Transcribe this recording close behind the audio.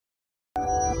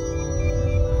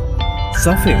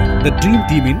ZEPHYR, the dream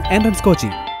team in entrance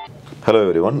coaching. Hello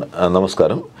everyone,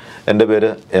 നമസ്കാരം. എൻ്റെ പേര്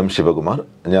എം ശിവകുമാർ.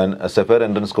 ഞാൻ ZEPHYR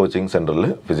എൻട്രൻസ് കോച്ചിങ് സെൻറ്ററിൽ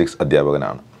ഫിസിക്സ്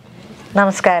അധ്യാപകനാണ്.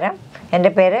 നമസ്കാരം.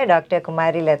 എൻ്റെ പേര് ഡോക്ടർ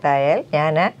കുമാരി ലതായൽ.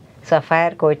 ഞാൻ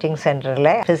ZEPHYR കോച്ചിങ്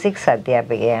സെൻറ്ററിലെ ഫിസിക്സ്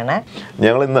അധ്യാപികയാണ്.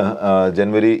 ഞങ്ങളിന്ന്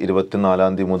ജനുവരി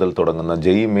 24 മുതൽ തുടങ്ങുന്ന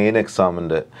JEE മെയിൻ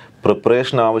എക്സാമിൻ്റെ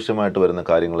പ്രിപ്പറേഷൻ ആവശ്യമായിട്ട് വരുന്ന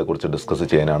കാര്യങ്ങളെക്കുറിച്ച് ഡിസ്കസ്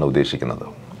ചെയ്യാനാണ് ഉദ്ദേശിക്കുന്നത്.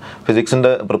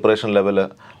 ഫിസിക്സിൻ്റെ പ്രിപ്പറേഷൻ ലെവല്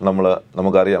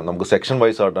നമുക്കറിയാം, നമുക്ക് സെക്ഷൻ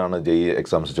വൈസ് ആയിട്ടാണ് JEE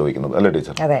എക്സാംസ് ചോദിക്കുന്നത്, അല്ലേ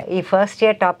ടീച്ചർ? അതെ, ഈ ഫസ്റ്റ്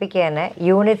ഇയർ ടോപ്പിക്ക് തന്നെ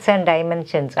യൂണിറ്റ്സ് ആൻഡ്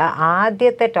ഡയമെൻഷൻസ്,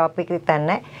 ആദ്യത്തെ ടോപ്പിക്കിൽ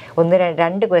തന്നെ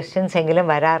രണ്ട് ക്വസ്റ്റ്യൻസ് എങ്കിലും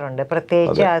വരാറുണ്ട്.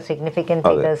 പ്രത്യേകിച്ച് ആ significant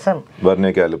ഫിഗേഴ്സും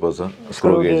vernier callipers,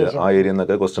 screw gauge, ആ ഏരിയയിൽ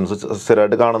നിന്നൊക്കെ ക്വസ്റ്റ്യൻസ്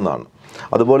സ്ഥിരമായിട്ട് കാണുന്നതാണ്.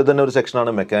 അതുപോലെ തന്നെ ഒരു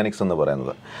സെക്ഷനാണ് മെക്കാനിക്സ് എന്ന്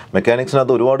പറയുന്നത്.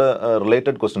 മെക്കാനിക്സിനകത്ത് ഒരുപാട്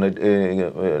റിലേറ്റഡ് ക്വസ്റ്റ്യൻ,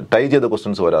 ടൈ ചെയ്ത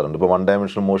ക്വസ്റ്റ്യൻസ് വരാറുണ്ട്. ഇപ്പോൾ വൺ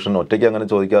ഡയമെൻഷണൽ മോഷൻ ഒറ്റയ്ക്ക് അങ്ങനെ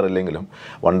ചോദിക്കാറില്ലെങ്കിലും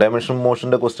വൺ ഡയമെൻഷണൽ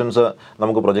മോഷൻ്റെ ക്വസ്റ്റ്യൻസ്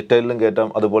നമുക്ക് പ്രൊജക്ടൈലിലും കയറ്റാം,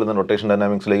 അതുപോലെ തന്നെ റൊട്ടേഷൻ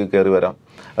ഡൈനാമിക്സിലേക്ക് കയറി വരാം,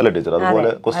 അല്ലേ ടീച്ചർ?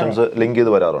 അതുപോലെ ക്വസ്റ്റ്യൻസ് ലിങ്ക്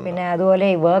ചെയ്ത് വരാറുണ്ട്. പിന്നെ അതുപോലെ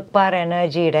ഈ വർക്ക് പാർ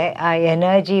എനർജിയുടെ ആ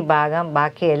എനർജി ഭാഗം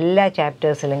ബാക്കി എല്ലാ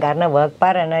ചാപ്റ്റേഴ്സിലും, കാരണം വർക്ക്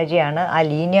പാർ എനർജിയാണ് ആ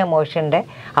ലീനിയർ മോഷൻ്റെ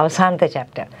അവസാനത്തെ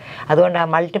ചാപ്റ്റർ. അതുകൊണ്ട് ആ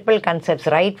multiple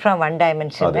concepts right from one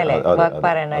dimension അല്ലേ, വർക്ക്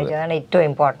പാർ എനർജി ആണ് ഏറ്റവും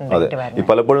ഇമ്പോർട്ടൻ്റ് ആയിട്ട് വരുന്നത്.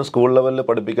 പലപ്പോഴും സ്കൂൾ ലെവലിൽ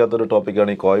പഠിപ്പിക്കാത്തൊരു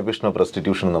ടോപ്പിക്കാണ് ഈ കോഎഫിഷ്യന്റ് ഓഫ്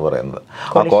റെസ്റ്റിറ്റ്യൂഷൻ എന്ന് പറയുന്നത്,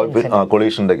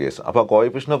 കൊളീഷൻ്റെ കേസ്. അപ്പോൾ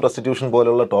കോഎഫിഷ്യന്റ് ഓഫ് റെസ്റ്റിറ്റ്യൂഷൻ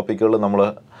പോലുള്ള ടോപ്പിക്കുകൾ നമ്മൾ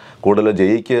കൂടുതൽ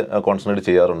JEEക്ക് കോൺസെൻട്രേറ്റ്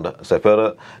ചെയ്യാറുണ്ട്.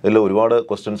 ZEPHYRൽ ഒരുപാട്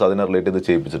ക്വസ്റ്റ്യൻസ് അതിനെ റിലേറ്റ് ചെയ്ത്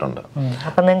ചെയ്യിപ്പിച്ചിട്ടുണ്ട്.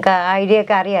 അപ്പം നിങ്ങൾക്ക് ആ ഐഡിയ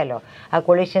ഒക്കെ അറിയാമല്ലോ. ആ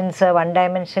കൊളിഷൻസ് വൺ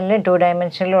ഡയമെൻഷനിലും 2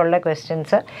 ഡയമെൻഷനിലും ഉള്ള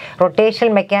ക്വസ്റ്റ്യൻസ്,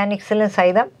 റൊട്ടേഷണൽ മെക്കാനിക്സിലും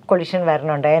സഹിതം കൊളിഷൻ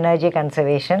വരണുണ്ട്. Energy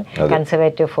conservation,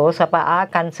 conservative force. അപ്പോൾ ആ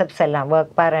കൺസെപ്റ്റ്സ് എല്ലാം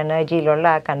വർക്ക് പാർ എനർജിയിലുള്ള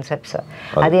ആ കൺസെപ്റ്റ്സ്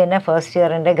അത് തന്നെ ഫസ്റ്റ്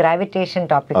ഇയറിൻ്റെ ഗ്രാവിറ്റേഷൻ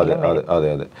ടോപ്പിക്കിലും.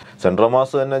 അതെ, സെൻട്രൽ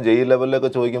മാസ് തന്നെ JEE ലെവലിലൊക്കെ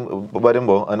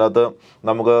വരുമ്പോൾ അതിനകത്ത്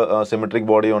നമുക്ക് സിമെട്രിക്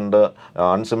ബോഡി ഉണ്ട്,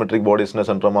 അൺസിമെട്രിക് ബോഡീസിൻ്റെ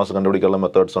സെൻട്രൽ മാസ് കണ്ടുപിടിക്കാനുള്ള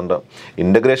മെത്തേഡ്സ് ഉണ്ട്,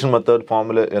 ഇൻ്റഗ്രേഷൻ മെത്തേഡ്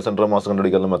ഫോമിൽ സെൻട്രൽ മാസ്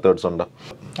കണ്ടുപിടിക്കാനുള്ള മെത്തേഡ്സ് ഉണ്ട്.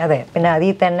 അതെ, പിന്നെ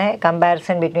അതിൽ തന്നെ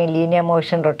comparison between linear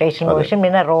motion, rotation motion,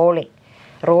 പിന്നെ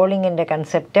റോളിങ്ങിൻ്റെ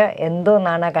കൺസെപ്റ്റ്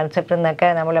എന്തോന്നാണ് ആ കൺസെപ്റ്റ് എന്നൊക്കെ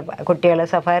നമ്മൾ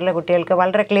ZEPHYRലെ കുട്ടികൾക്ക്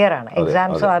വളരെ ക്ലിയർ ആണ്.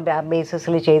 എക്സാംസും ആ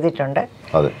ബേസിസിൽ ചെയ്തിട്ടുണ്ട്.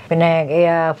 പിന്നെ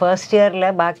ഫസ്റ്റ് ഇയറിൽ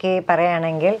ബാക്കി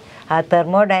പറയുകയാണെങ്കിൽ ആ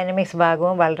തെർമോഡൈനമിക്സ്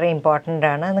ഭാഗവും വളരെ ഇമ്പോർട്ടൻ്റ്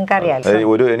ആണ്. നിങ്ങൾക്കറിയാം,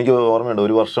 എനിക്ക് ഓർമ്മയുണ്ട്,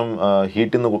 ഒരു വർഷം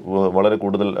ഹീറ്റിൽ നിന്ന് വളരെ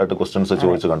കൂടുതലായിട്ട് ക്വസ്റ്റ്യൻസ്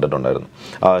ചോദിച്ച് കണ്ടിട്ടുണ്ടായിരുന്നു.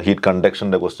 ഹീറ്റ്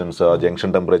കണ്ടക്ഷൻ്റെ ക്വസ്റ്റ്യൻസ്,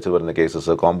 ജംഗ്ഷൻ ടെമ്പറേച്ചർ വരുന്ന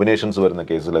കേസസ്, കോമ്പിനേഷൻസ് വരുന്ന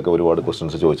കേസിലൊക്കെ ഒരുപാട്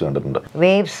ക്വസ്റ്റ്യൻസ് ചോദിച്ച് കണ്ടിട്ടുണ്ട്.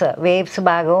 വേവ്സ്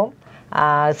ഭാഗവും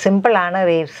സിമ്പിളാണ്.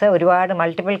 വേവ്സ് ഒരുപാട്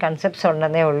മൾട്ടിപ്പിൾ കൺസെപ്റ്റ്സ്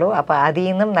ഉണ്ടെന്നേ ഉള്ളൂ. അപ്പോൾ അതിൽ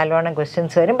നിന്നും നല്ലോണം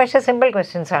ക്വസ്റ്റ്യൻസ് വരും. പക്ഷേ സിമ്പിൾ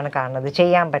ക്വസ്റ്റ്യൻസ് ആണ് കാണുന്നത്,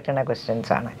 ചെയ്യാൻ പറ്റുന്ന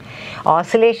ക്വസ്റ്റ്യൻസ് ആണ്.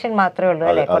 ഓസിലേഷൻ മാത്രമേ ഉള്ളൂ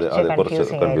അല്ലേ കുറച്ച്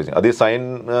കൺഫ്യൂസിങ്. അത് സൈൻ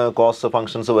കോസ്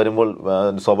ഫംഗ്ഷൻസ് വരുമ്പോൾ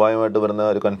സ്വാഭാവികമായിട്ട് വരുന്ന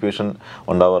ഒരു കൺഫ്യൂഷൻ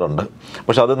ഉണ്ടാവാറുണ്ട്.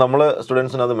 പക്ഷെ അത് നമ്മളെ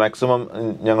സ്റ്റുഡൻസിന് അത് മാക്സിമം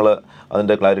ഞങ്ങൾ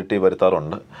അതിൻ്റെ ക്ലാരിറ്റി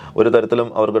വരുത്താറുണ്ട്. ഒരു തരത്തിലും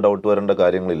അവർക്ക് ഡൗട്ട് വരേണ്ട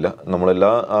കാര്യങ്ങളില്ല.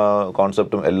 നമ്മളെല്ലാ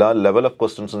കോൺസെപ്റ്റും എല്ലാ ലെവൽ ഓഫ്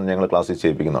ക്വസ്റ്റ്യൻസും ഞങ്ങൾ ക്ലാസ്സിൽ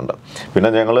ചെയ്യിപ്പിക്കുന്നുണ്ട്.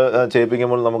 പിന്നെ ഞങ്ങൾ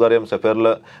ചെയ്യിപ്പിക്കുമ്പോൾ നമുക്കറിയാം ZEPHYRൽ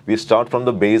we start from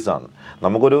the base ആണ്.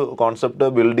 നമുക്കൊരു കോൺസെപ്റ്റ്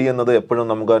ബിൽഡ് ചെയ്യുന്നത് എപ്പോഴും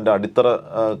നമുക്ക് അതിൻ്റെ അടിത്തറ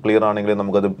ക്ലിയർ ആണെങ്കിലേ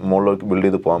നമുക്കത് മുകളിലേക്ക് ബിൽഡ്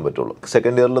ചെയ്ത് പോകാൻ പറ്റുള്ളൂ.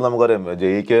 സെക്കൻഡ് ഇയറിൽ നമുക്കറിയാം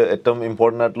JEEക്ക് ഏറ്റവും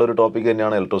ഇമ്പോർട്ടൻ്റ് ആയിട്ടുള്ള ഒരു ടോപ്പിക്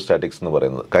തന്നെയാണ് ഇലക്ട്രോസ്റ്റാറ്റിക്സ് എന്ന്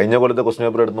പറയുന്നത്. കഴിഞ്ഞ കൊല്ലത്തെ ക്വസ്റ്റ്യൻ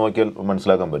പേപ്പർ എടുത്ത് നോക്കിയാൽ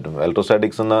മനസ്സിലാക്കാൻ പറ്റും.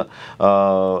 ഇലക്ട്രോസ്റ്റാറ്റിക്സ് എന്ന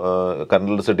കറണ്ട്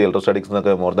ഇലക്ട്രിസിറ്റി ഇലക്ട്രോസ്റ്റാറ്റിക്സ്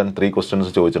എന്നൊക്കെ മോർ ദാൻ 3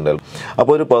 ക്വസ്റ്റ്യൻസ് ചോദിച്ചിട്ടുണ്ടായിരുന്നു.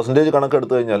 അപ്പോൾ ഒരു പെർസെൻറ്റേജ്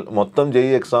കണക്കെടുത്തു കഴിഞ്ഞാൽ മൊത്തം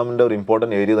JEE എക്സാമിൻ്റെ ഒരു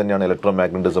ഇമ്പോർട്ടൻറ്റ് ഏരിയ തന്നെയാണ് ഇലക്ട്രോ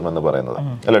മാഗ്നറ്റിസം എന്ന് പറയുന്നത്,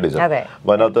 അല്ലേ ടീച്ചർ?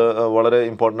 അപ്പോൾ അതിനകത്ത് വളരെ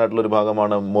ഇമ്പോർട്ടൻ്റ് ആയിട്ടുള്ള ഒരു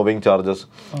ഭാഗമാണ് moving charges,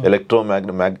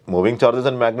 moving charges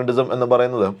and magnetism എന്ന്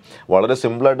പറയുന്നത് വളരെ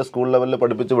സിമ്പിളായിട്ട് സ്കൂൾ ലെവലിൽ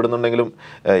പഠിപ്പിച്ച് വിടുന്നുണ്ടെങ്കിലും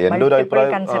എൻ്റെ ഒരു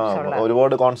അഭിപ്രായം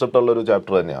ഒരുപാട് കോൺസെപ്റ്റ് ഉള്ള ഒരു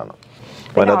ചാപ്റ്റർ തന്നെയാണ്.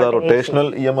 അപ്പോൾ അതിനകത്ത് റൊട്ടേഷണൽ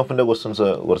EMFൻ്റെ ക്വസ്റ്റ്യൻസ്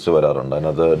കുറച്ച് വരാറുണ്ട്.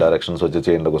 അതിനകത്ത് ഡയറക്ഷൻസ് വെച്ച്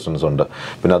ചെയ്യേണ്ട ക്വസ്റ്റ്യൻസ് ഉണ്ട്.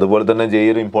 പിന്നെ അതുപോലെ തന്നെ JEE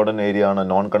ഒരു ഇമ്പോർട്ടൻറ്റ് ഏരിയ ആണ്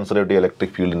നോൺ കൺസർവേറ്റീവ്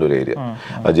ഇലക്ട്രിക് ഫീൽഡിൻ്റെ ഒരു ഏരിയ.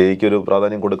 JEEക്ക് ഒരു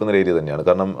പ്രാധാന്യം കൊടുക്കുന്ന ഒരു ഏരിയ തന്നെയാണ്.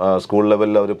 കാരണം സ്കൂൾ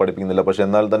ലെവലിൽ അവർ പഠിപ്പിക്കുന്നില്ല, പക്ഷേ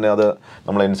എന്നാൽ തന്നെ അത്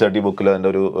നമ്മൾ NCERT ബുക്കിൽ അതിൻ്റെ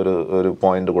ഒരു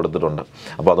പോയിന്റ് കൊടുത്തിട്ടുണ്ട്.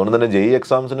 അപ്പോൾ അതുകൊണ്ട് തന്നെ JEE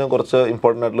എക്സാംസിന് കുറച്ച്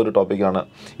ഇമ്പോർട്ടൻ്റ് ആയിട്ടുള്ള ഒരു ടോപ്പിക്കാണ്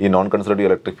ഈ നോൺ കൺസർവേറ്റീവ്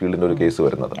ഇലക്ട്രിക് ഫീൽഡിൻ്റെ ഒരു കേസ്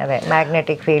വരുന്നത്.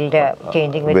 Magnetic field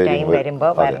changing with time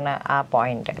വരുമ്പോൾ വരുന്ന ആ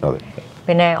പോയിന്റ്.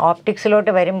 പിന്നെ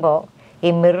ഓപ്റ്റിക്സിലോട്ട് വരുമ്പോൾ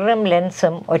ഈ മിററും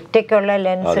ലെൻസും ഒറ്റയ്ക്കുള്ള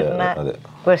ലെൻസ് ഇടുന്ന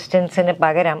ക്വസ്റ്റ്യൻസിന്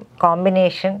പകരം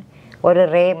കോമ്പിനേഷൻ, ഒരു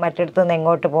റേ മറ്റിടത്തു നിന്ന്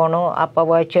എങ്ങോട്ട് പോകണു, അപ്പോൾ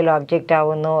വെർച്വൽ ഒബ്ജക്റ്റ്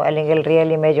ആവുന്നു, അല്ലെങ്കിൽ റിയൽ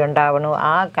ഇമേജ് ഉണ്ടാവണു,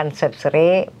 ആ കൺസെപ്റ്റ്സ് റേ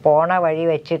പോണ വഴി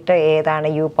വെച്ചിട്ട് ഏതാണ്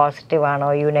യു പോസിറ്റീവ് ആണോ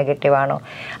യു നെഗറ്റീവ് ആണോ,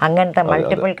 അങ്ങനത്തെ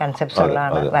മൾട്ടിപ്പിൾ കൺസെപ്റ്റ്സ്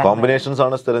ഉള്ളതാണ്. കോമ്പിനേഷൻസ്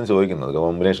ആണ് സ്ഥിരം ചോദിക്കുന്നത്.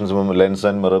 Combinations lens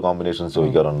and mirror combinations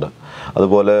ചോദിക്കാറുണ്ട്.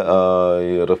 അതുപോലെ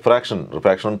ഈ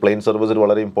റിഫ്രാക്ഷൻ പ്ലെയിൻ സർഫസിൽ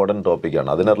വളരെ ഇമ്പോർട്ടൻറ്റ് ടോപ്പിക്കാണ്.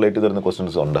 അതിനെ റിലേറ്റ് ചെയ്ത് വരുന്ന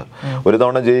ക്വസ്റ്റ്യൻസ് ഉണ്ട്. ഒരു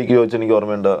തവണ JEEക്ക് ചോദിച്ചാൽ എനിക്ക്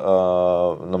ഓർമ്മയുണ്ട്,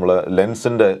 നമ്മൾ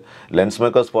ലെൻസ്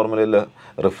മേക്കേഴ്സ് ഫോർമുലയിൽ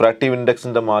റിഫ്രാക്റ്റീവ്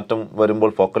ഇൻഡെക്സിൻ്റെ മാറ്റം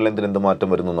വരുമ്പോൾ ഫോക്കൽ ലെങ്തിന് എന്ത് മാറ്റം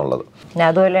വരുന്നു എന്നുള്ളത്.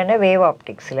 അതുപോലെ തന്നെ വേവ്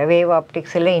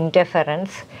ഓപ്റ്റിക്സിൽ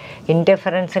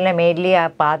ഇൻ്റർഫെറൻസിലെ മെയിൻലി ആ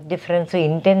പാത്ത് ഡിഫറൻസും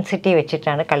ഇൻറ്റൻസിറ്റി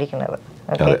വെച്ചിട്ടാണ് കളിക്കുന്നത്.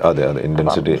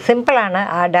 സിമ്പിൾ ആണ്.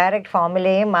 ആ ഡയറക്റ്റ്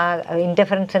ഫോമുലയും ആ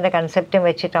ഇൻറ്റർഫറൻസിൻ്റെ കൺസെപ്റ്റും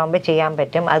വെച്ചിട്ടാകുമ്പോൾ ചെയ്യാൻ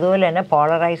പറ്റും. അതുപോലെ തന്നെ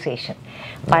പോളറൈസേഷൻ,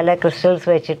 പല ക്രിസ്റ്റൽസ്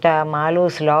വെച്ചിട്ട്,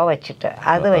 മാലൂസ് ലോ വെച്ചിട്ട്,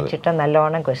 അത് വെച്ചിട്ട്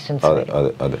നല്ലോണം ക്വസ്റ്റ്യൻസ്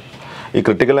വരും. ഈ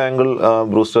ക്രിട്ടിക്കൽ ആംഗിൾ,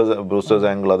 ബ്രൂസ്റ്റേഴ്സ്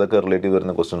ആംഗിൾ, അതൊക്കെ റിലേറ്റ് ചെയ്ത്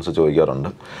വരുന്ന ക്വസ്റ്റ്യൻസ് ചോദിക്കാറുണ്ട്.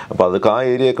 അപ്പോൾ അതൊക്കെ ആ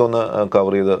ഏരിയയൊക്കെ ഒന്ന്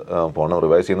കവർ ചെയ്ത് പോകണം.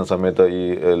 റിവൈസ് ചെയ്യുന്ന സമയത്ത് ഈ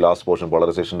ലാസ്റ്റ് പോർഷൻ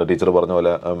പോളറൈസേഷൻ്റെ ടീച്ചർ പറഞ്ഞ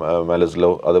പോലെ മാലസ്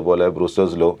ലോ, അതുപോലെ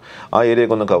ബ്രൂസ്റ്റേഴ്സ് ലോ, ആ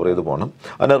ഏരിയയൊക്കെ ഒന്ന് കവർ ചെയ്ത് പോകണം.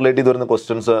 അതിനെ റിലേറ്റ് ചെയ്ത് വരുന്ന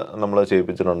ക്വസ്റ്റ്യൻസ് നമ്മൾ ഇവിടെ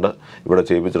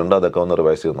ചെയ്യിപ്പിച്ചിട്ടുണ്ട്. അതൊക്കെ ഒന്ന്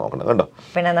റിവൈസ് ചെയ്ത് നോക്കണം കേട്ടോ.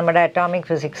 പിന്നെ നമ്മുടെ അറ്റോമിക്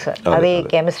ഫിസിക്സ്, അത് ഈ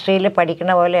കെമിസ്ട്രിയിൽ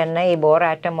പഠിക്കുന്ന പോലെ തന്നെ ഈ ബോർ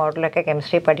ആറ്റം മോഡലൊക്കെ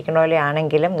കെമിസ്ട്രി പഠിക്കുന്ന പോലെ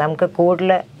ആണെങ്കിലും നമുക്ക്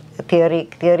കൂടുതൽ തിയറി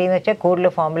എന്ന് വെച്ചാൽ കൂടുതൽ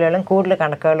ഫോമുലകളും കൂടുതൽ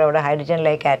കണക്കുകളും ഇവിടെ ഹൈഡ്രജൻ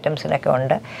ലൈക്ക് ആറ്റംസിനൊക്കെ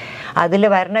ഉണ്ട്. അതിൽ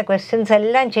വരുന്ന ക്വസ്റ്റ്യൻസ്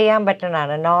എല്ലാം ചെയ്യാൻ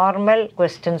പറ്റുന്നതാണ്. നോർമൽ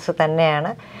ക്വസ്റ്റ്യൻസ്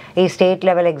തന്നെയാണ് ഈ സ്റ്റേറ്റ്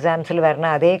ലെവൽ എക്സാംസിൽ വരുന്ന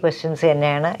അതേ ക്വസ്റ്റ്യൻസ്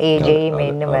തന്നെയാണ് ഈ JEE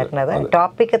മെയിനും വരുന്നത്.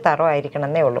 ടോപ്പിക്ക് തറോ ആയിരിക്കണം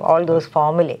എന്നേ ഉള്ളൂ, ഓൾ ദോസ്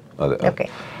ഫോമുലേ. ഓക്കെ.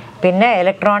 പിന്നെ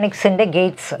ഇലക്ട്രോണിക്സിൻ്റെ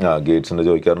ഗേറ്റ്സിൻ്റെ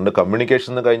ചോദിക്കാറുണ്ട്.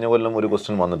 കമ്മ്യൂണിക്കേഷൻ കഴിഞ്ഞ കൊല്ലം ഒരു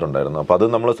ക്വസ്റ്റ്യൻ വന്നിട്ടുണ്ടായിരുന്നു. അപ്പോൾ അത്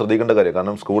നമ്മൾ ശ്രദ്ധിക്കേണ്ട കാര്യം,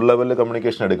 കാരണം സ്കൂൾ ലെവലിൽ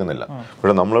കമ്മ്യൂണിക്കേഷൻ എടുക്കുന്നില്ല.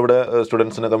 പക്ഷേ നമ്മളിവിടെ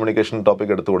സ്റ്റുഡൻസിന് കമ്മ്യൂണിക്കേഷൻ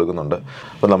ടോപ്പിക് എടുത്ത് കൊടുക്കുന്നുണ്ട്.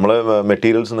 അപ്പോൾ നമ്മൾ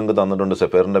മെറ്റീരിയൽസ് നിങ്ങൾക്ക് തന്നിട്ടുണ്ട്,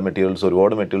 ZEPHYRൻ്റെ മെറ്റീരിയൽസ്,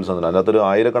 ഒരുപാട് മെറ്റീരിയൽസ് തന്നിട്ടുണ്ട്. അതിനകത്തൊരു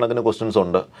 1000കണക്കിന് ക്വസ്റ്റ്യൻസ്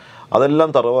ഉണ്ട്.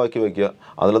 അതെല്ലാം തറവാക്കി വയ്ക്കുക.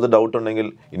 അതിലത് ഡൗട്ട് ഉണ്ടെങ്കിൽ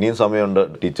ഇനിയും സമയമുണ്ട്.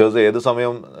 ടീച്ചേഴ്സ് ഏത്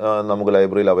സമയവും നമുക്ക്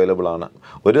ലൈബ്രറിയിൽ അവൈലബിൾ ആണ്.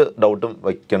 ഒരു ഡൗട്ടും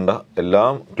വയ്ക്കേണ്ട,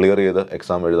 എല്ലാം ക്ലിയർ ചെയ്ത്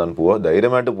എക്സാം എഴുതാൻ പോവുക,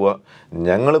 ധൈര്യമായിട്ട് പോവുക.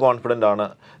 ഞങ്ങൾ കോൺഫിഡൻ്റ് ആണ്.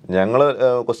 ഞങ്ങൾ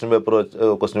ക്വസ്റ്റ്യൻ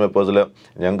പേപ്പേഴ്സിൽ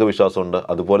ഞങ്ങൾക്ക് വിശ്വാസമുണ്ട്.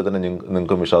 അതുപോലെ തന്നെ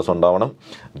നിങ്ങൾക്കും വിശ്വാസം ഉണ്ടാവണം.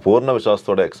 പൂർണ്ണ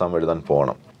വിശ്വാസത്തോടെ എക്സാം എഴുതാൻ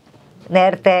പോകണം.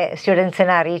 നേരത്തെ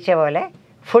സ്റ്റുഡൻസിനെ അറിയിച്ച പോലെ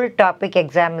full topic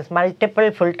exams, multiple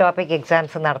full topic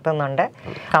exams നടത്തുന്നുണ്ട്.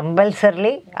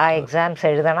 കമ്പൽസറിലി ആ എക്സാംസ്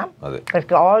എഴുതണം.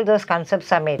 All those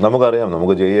concepts are made. നമുക്കറിയാം,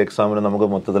 നമുക്ക് JEE എക്സാമിന് നമുക്ക്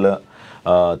മൊത്തത്തിൽ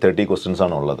 30 ക്വസ്റ്റ്യൻസ്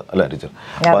ആണ് ഉള്ളത് അല്ലേ ടീച്ചർ?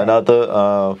 അപ്പോൾ അതിനകത്ത്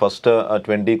ഫസ്റ്റ്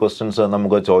 20 ക്വസ്റ്റ്യൻസ്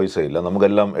നമുക്ക് ചോയ്സ് ഇല്ല,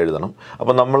 നമുക്കെല്ലാം എഴുതണം.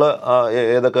 അപ്പോൾ നമ്മൾ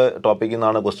ഏതൊക്കെ ടോപ്പിക്കിൽ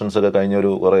നിന്നാണ് ക്വസ്റ്റ്യൻസ് ഒക്കെ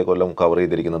കഴിഞ്ഞൊരു കുറേ കൊല്ലം കവർ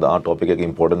ചെയ്തിരിക്കുന്നത്, ആ ടോപ്പിക്കൊക്കെ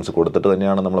ഇമ്പോർട്ടൻസ് കൊടുത്തിട്ട്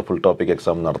തന്നെയാണ് നമ്മൾ ഫുൾ ടോപ്പിക്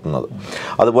എക്സാം നടത്തുന്നത്.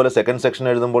 അതുപോലെ സെക്കൻഡ് സെക്ഷൻ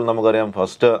എഴുതുമ്പോൾ നമുക്കറിയാം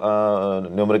ഫസ്റ്റ്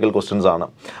ന്യൂമറിക്കൽ ക്വസ്റ്റ്യൻസ് ആണ്.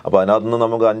 അപ്പോൾ അതിനകത്ത് നിന്ന്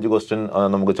നമുക്ക് 5 ക്വസ്റ്റ്യൻ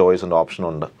നമുക്ക് ചോയ്സ് ഉണ്ട്, ഓപ്ഷൻ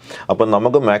ഉണ്ട്. അപ്പം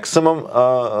നമുക്ക് മാക്സിമം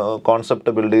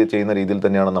കോൺസെപ്റ്റ് ബിൽഡ് ചെയ്യുന്ന രീതിയിൽ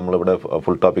തന്നെയാണ് നമ്മളിവിടെ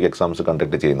ഫുൾ ടോപ്പിക് എക്സാംസ്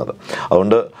കണ്ടക്ട് ചെയ്യുന്നത്.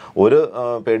 അതുകൊണ്ട് ഒരു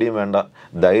പേടിയും വേണ്ട,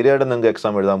 ധൈര്യമായിട്ട് നിങ്ങൾക്ക്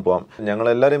എക്സാം എഴുതാൻ പോകാം.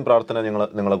 ഞങ്ങളെല്ലാവരെയും പ്രാർത്ഥന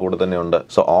നിങ്ങളെ കൂടെ തന്നെയുണ്ട്.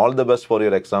 So all the best for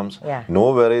your exams. No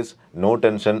worries, no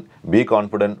tension, be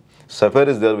confident. ZEPHYR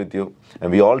is there with you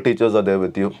and we all teachers are there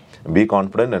with you. Be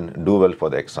confident and do well for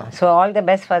the exam. So all the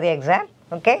best for the exam.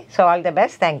 Okay, so all the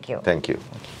best. Thank you. Thank you.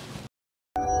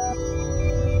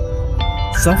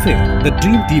 ZEPHYR, the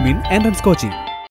dream team in entrance coaching.